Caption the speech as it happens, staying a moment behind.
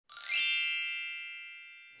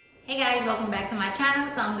Hey guys, welcome back to my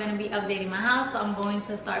channel. So I'm going to be updating my house. So I'm going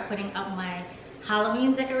to start putting up my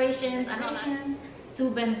Halloween decorations. I know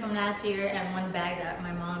 2 bins from last year and 1 bag that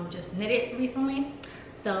my mom just knitted recently.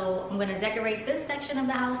 So I'm going to decorate this section of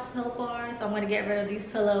the house so far. So I'm going to get rid of these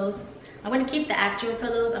pillows. I'm going to keep the actual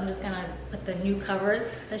pillows. I'm just going to put the new covers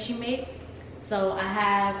that she made. So I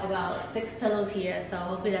have about 6 pillows here. So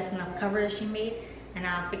hopefully that's enough cover that she made. And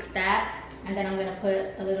I'll fix that. And then I'm going to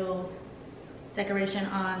put a little decoration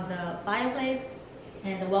on the fireplace,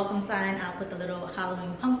 and the welcome sign I'll put the little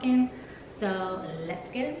Halloween pumpkin. So let's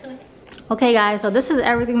get into it. Okay guys, so this is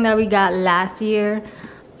everything that we got last year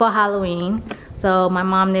for Halloween. So my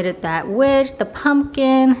mom knitted that witch, the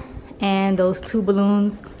pumpkin, and those 2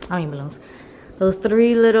 balloons. Those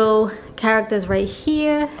 3 little characters right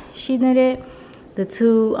here she knitted. The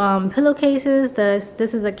 2 pillowcases.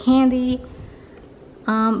 This is a candy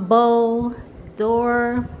bowl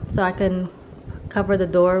door, so I can cover the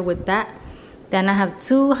door with that. Then I have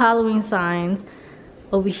 2 Halloween signs.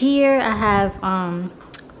 Over here I have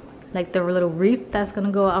like the little wreath that's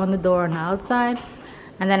gonna go on the door on the outside.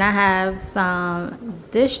 And then I have some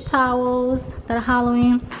dish towels that are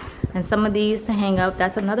Halloween, and some of these to hang up.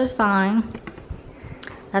 That's another sign.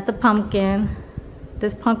 That's a pumpkin.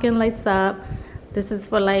 This pumpkin lights up. This is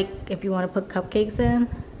for like if you want to put cupcakes in.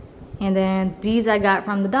 And then these I got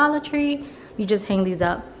from the Dollar Tree. You just hang these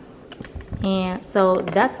up. And so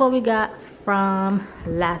that's what we got from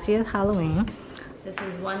last year's Halloween. This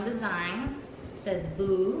is one design. It says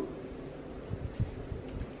boo.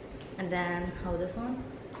 And then, oh, this one?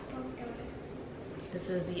 This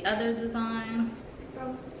is the other design.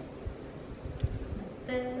 Like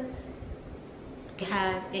this. We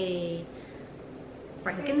have a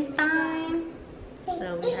Frankenstein.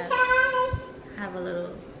 So we have a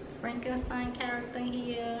little Frankenstein character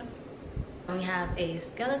here. And we have a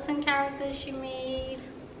skeleton character she made.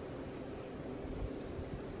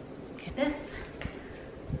 Okay, this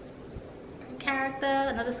character,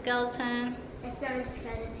 another skeleton. That's not a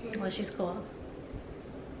skeleton. What she's called?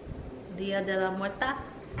 Dia de la Muerta.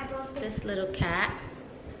 This little cat.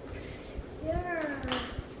 Yeah.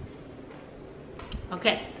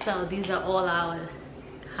 Okay, so these are all our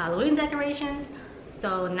Halloween decorations.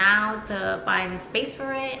 So now to find space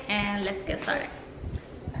for it, and let's get started.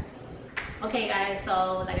 Okay guys,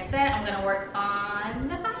 so like I said, I'm gonna work on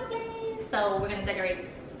the fireplace. So we're gonna decorate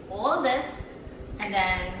all of this, and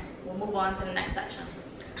then we'll move on to the next section.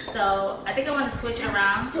 So I think I want to switch it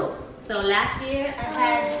around. So last year I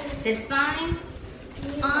had this sign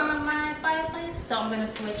on my fireplace, so I'm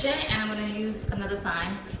gonna switch it, and I'm gonna use another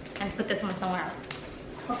sign and put this one somewhere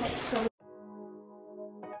else. Okay, so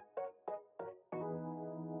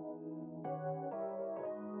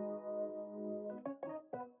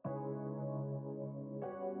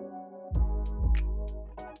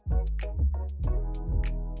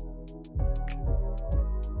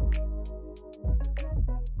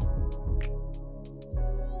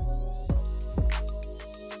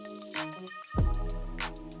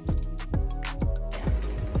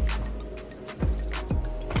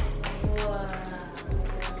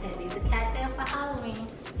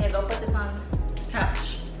go put this on the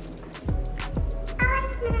couch. Okay,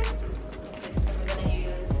 so we're gonna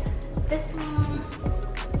use this one.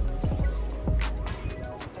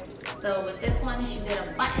 So with this one, she did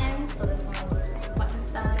a button. So this one's button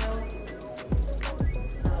style.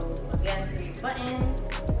 So again, 3 buttons.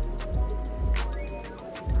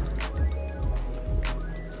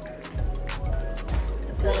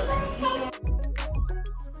 The pillow right here.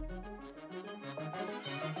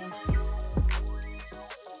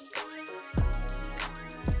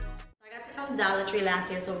 Dollar Tree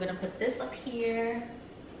last year, so we're gonna put this up here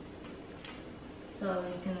so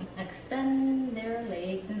you can extend their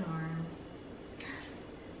legs and arms.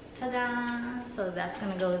 Ta-da! So that's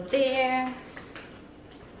gonna go there.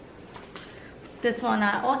 This one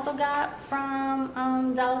I also got from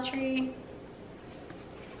Dollar Tree.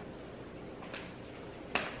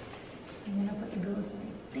 So I'm gonna put the ghost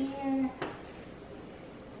right there.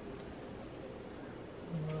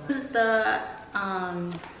 This is the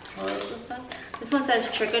what is this stuff? This one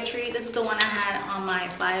says trick or treat. This is the one I had on my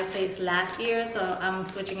fireplace last year, so I'm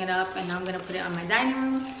switching it up and I'm gonna put it on my dining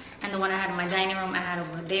room. And the one I had in my dining room I had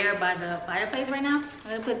over there by the fireplace right now.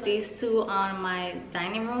 I'm gonna put these 2 on my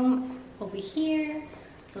dining room over here.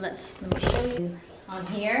 So let me show you on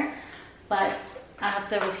here. But I have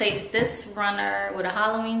to replace this runner with a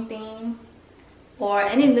Halloween theme or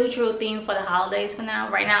any neutral theme for the holidays for now.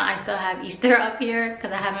 Right now I still have Easter up here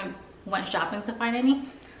because I haven't went shopping to find any.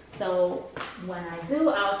 So when I do,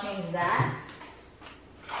 I'll change that.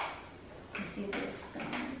 Let's see if it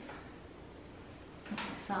extends. Okay,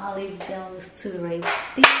 So I'll leave those two right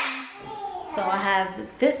there. So I have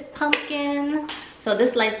this pumpkin. So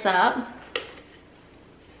this lights up.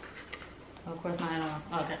 Of course, mine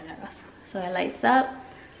don't. Okay, there it goes. So it lights up.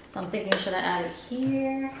 So I'm thinking, should I add it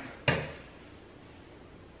here?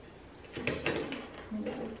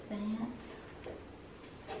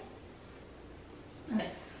 Okay.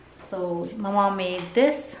 So my mom made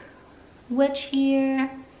this witch here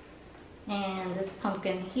and this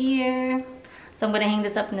pumpkin here. So I'm gonna hang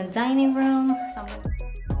this up in the dining room. So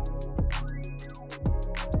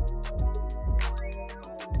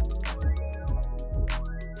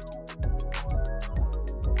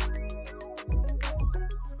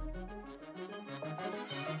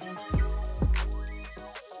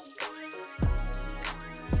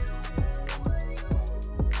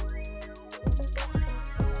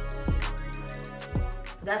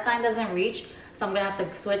that sign doesn't reach, so I'm gonna have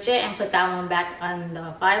to switch it and put that one back on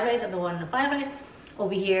the fireplace, or the one in the fireplace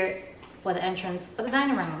over here for the entrance for the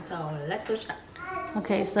dining room. So let's switch that.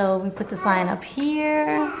 Okay, so we put the sign up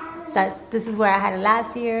here. This is where I had it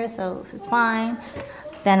last year, so it's fine.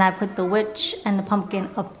 Then I put the witch and the pumpkin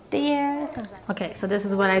up there. Okay, so this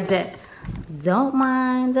is what I did. Don't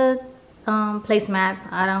mind the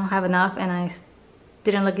placemats. I don't have enough, and I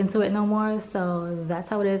didn't look into it no more, so that's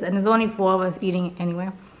how it is. And there's only 4 of us eating it anyway.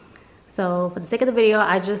 So for the sake of the video,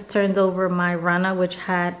 I just turned over my runner, which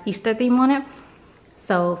had Easter theme on it.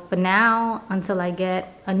 So for now, until I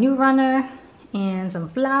get a new runner and some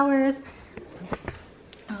flowers,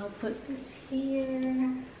 I'll put this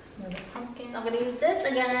here. Another pumpkin. I'm gonna use this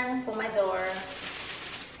again for my door.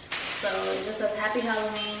 So it just says Happy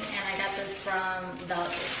Halloween, and I got this from Dollar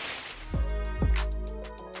Tree.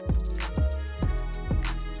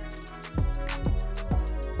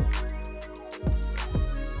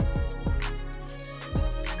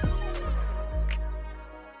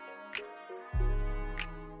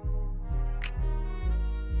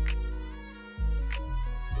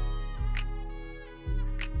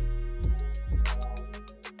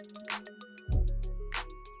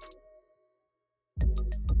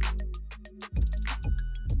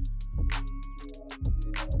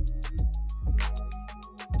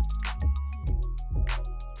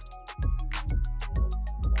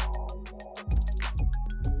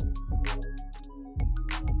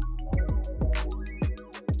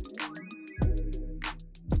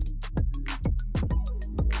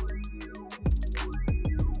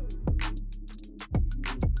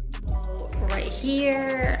 Right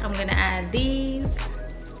here, I'm gonna add these.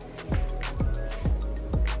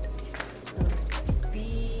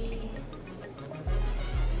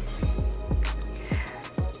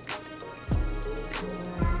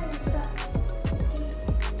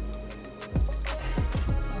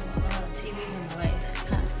 TV's in the way, this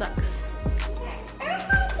kind of sucks.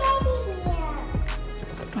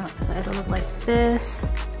 Oh, so it'll look like this.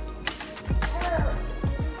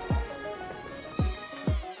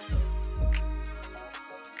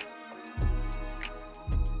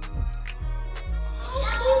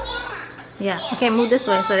 Yeah, okay, move this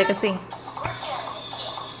way so they can see.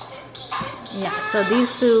 Yeah, so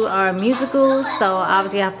these two are musicals, so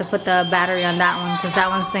obviously I have to put the battery on that one because that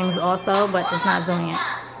one sings also, but it's not doing it.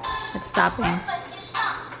 It's stopping.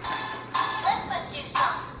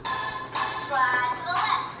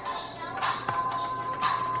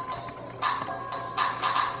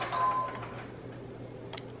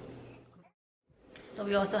 So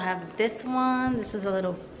we also have this one. This is a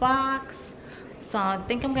little box. So I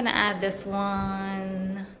think I'm gonna add this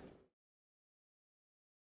one.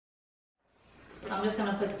 So I'm just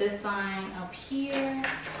gonna put this sign up here.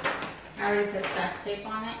 I already put scotch tape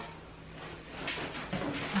on it.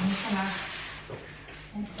 I'm just gonna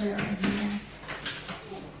put it right here.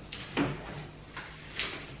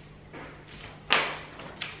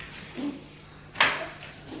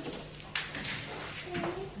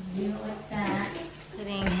 Like that.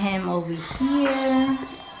 Putting him over here.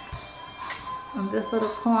 On this little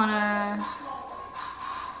corner,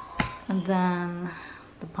 and then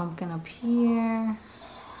the pumpkin up here,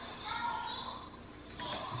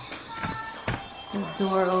 the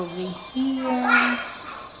door over here,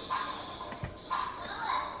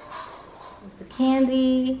 the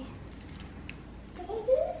candy.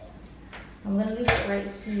 I'm gonna leave it right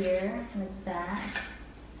here like that.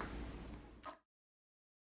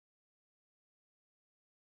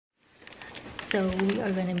 So we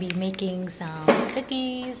are going to be making some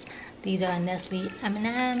cookies. These are Nestle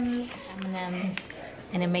M&Ms,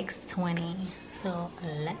 and it makes 20. So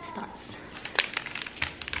let's start.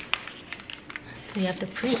 So you have to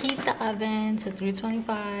preheat the oven to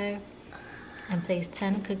 325 and place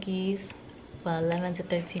 10 cookies for 11 to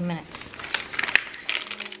 13 minutes.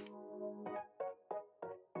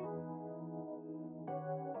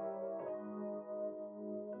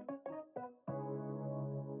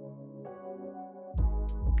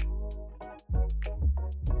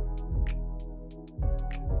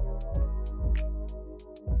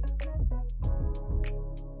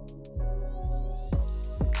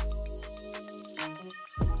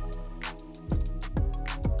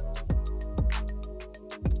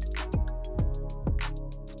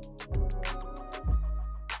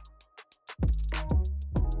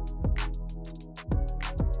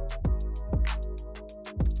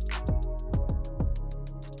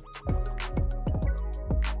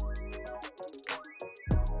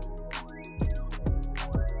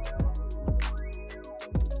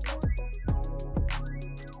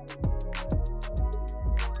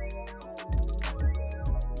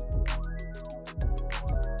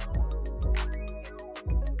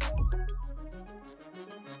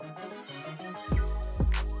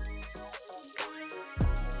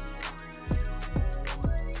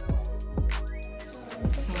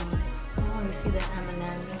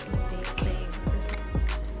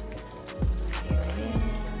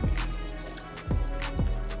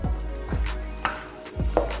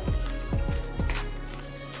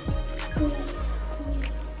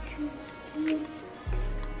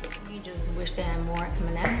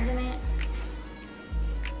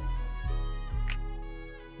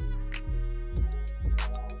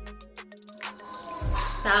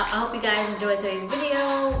 So I hope you guys enjoyed today's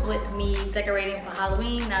video with me decorating for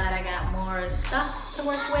Halloween now that I got more stuff to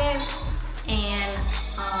work with. And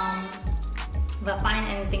if I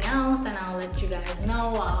find anything else, then I'll let you guys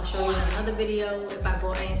know. I'll show you in another video if I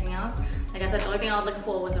bought anything else. Like I said, the only thing I was looking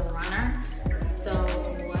for was a runner. So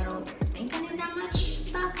I don't think I need that much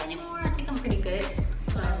stuff anymore. I think I'm pretty good.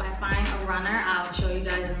 So if I find a runner, I'll show you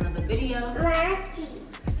guys in another video.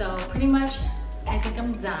 So pretty much, I think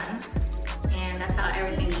I'm done. And that's how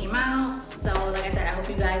everything came out. So like I said, I hope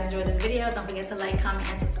you guys enjoyed this video. Don't forget to like, comment,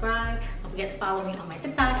 and subscribe. Don't forget to follow me on my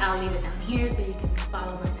TikTok. I'll leave it down here so you can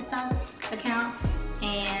follow my TikTok account.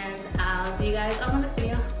 And I'll see you guys on the next video.